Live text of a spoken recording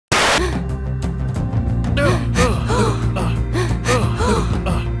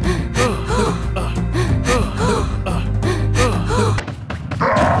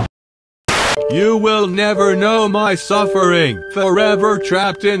You will never know my suffering, forever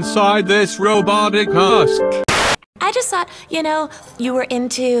trapped inside this robotic husk. I just thought, you were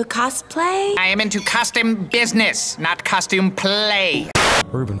into cosplay. I am into costume business, not costume play.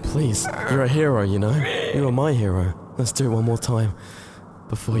 Ruben, please. You're a hero, you know? You are my hero. Let's do it one more time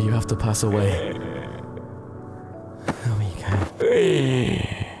before you have to pass away. There we go.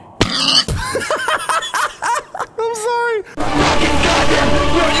 I'm sorry. Fucking goddamn!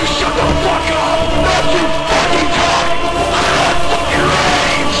 Will you shut the fuck up? Don't you fucking talk! Fucking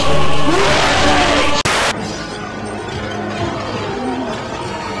rage! Rage!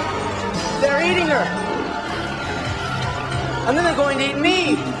 They're eating her! And then they're going to eat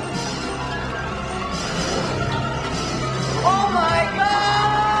me! Oh my god!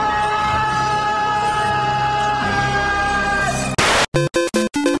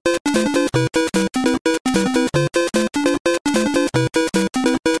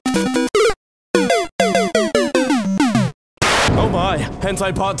 Oh my,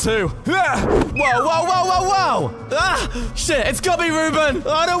 hentai part 2. Ah! Whoa, whoa, whoa, whoa, whoa! Ah! Shit, it's got me, Ruben!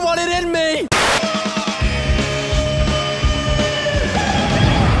 I don't want it in me!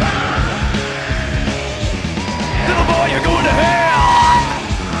 Little boy, you're going to hell!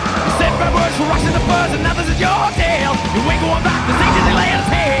 You said bad words for rushing the birds, and now this is your tale! You ain't going back to see Disneyland's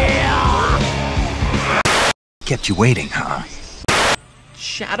hell! Kept you waiting, huh?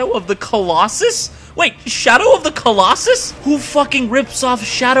 Shadow of the Colossus? Wait, Shadow of the Colossus? Who fucking rips off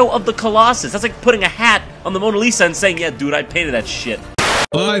Shadow of the Colossus? That's like putting a hat on the Mona Lisa and saying, yeah, dude, I painted that shit.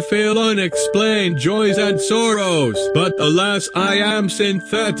 I feel unexplained joys and sorrows, but alas, I am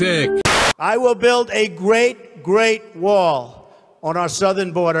synthetic. I will build a great, great wall on our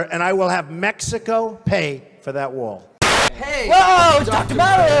southern border, and I will have Mexico pay for that wall. Hey! Whoa! Dr.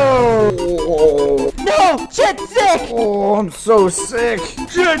 Mario! No! Shit's sick! Oh, I'm so sick.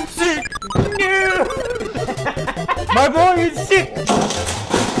 Shit's sick! No! My boy is sick!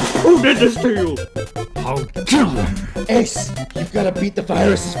 Who did this to you? I'll kill him. Ace, you've got to beat the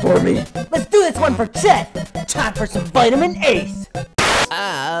viruses for me. Let's do this one for Chet! Time for some vitamin Ace!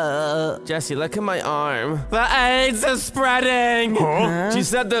 Jesse, look at my arm. The AIDS is spreading! Huh? She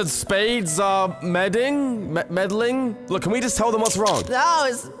said that spades are meddling? Look, can we just tell them what's wrong? No,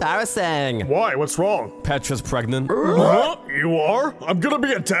 it's embarrassing. Why? What's wrong? Petra's pregnant. Huh? You are? I'm gonna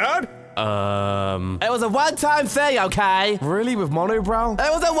be a dad? It was a one-time thing, okay? Really? With monobrow? It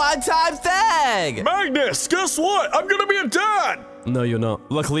was a one-time thing! Magnus, guess what? I'm gonna be a dad! No, you're not.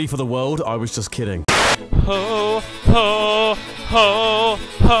 Luckily for the world, I was just kidding. Ho, ho, ho,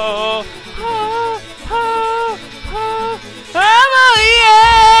 ho, ho, ho, ho. I'm on the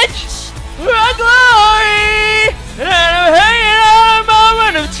edge of glory, and I'm hanging on a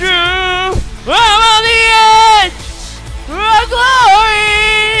moment of truth. I'm on the edge of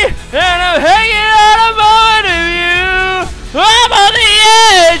glory, and I'm hanging on a moment of you. I'm on the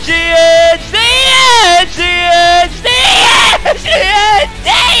edge, the edge, the edge, the edge, the edge, the edge,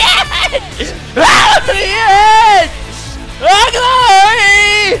 the edge. I'm on the edge of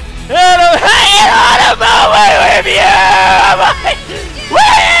glory, and I'm hanging on a moment with you. I'm on the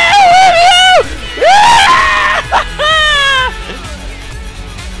with you.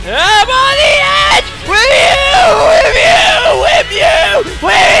 I'm on the edge with you, with you, with you,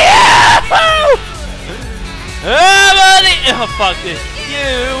 with you. I'm on the, oh fuck this,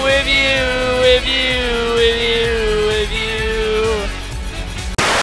 you, with you, with you.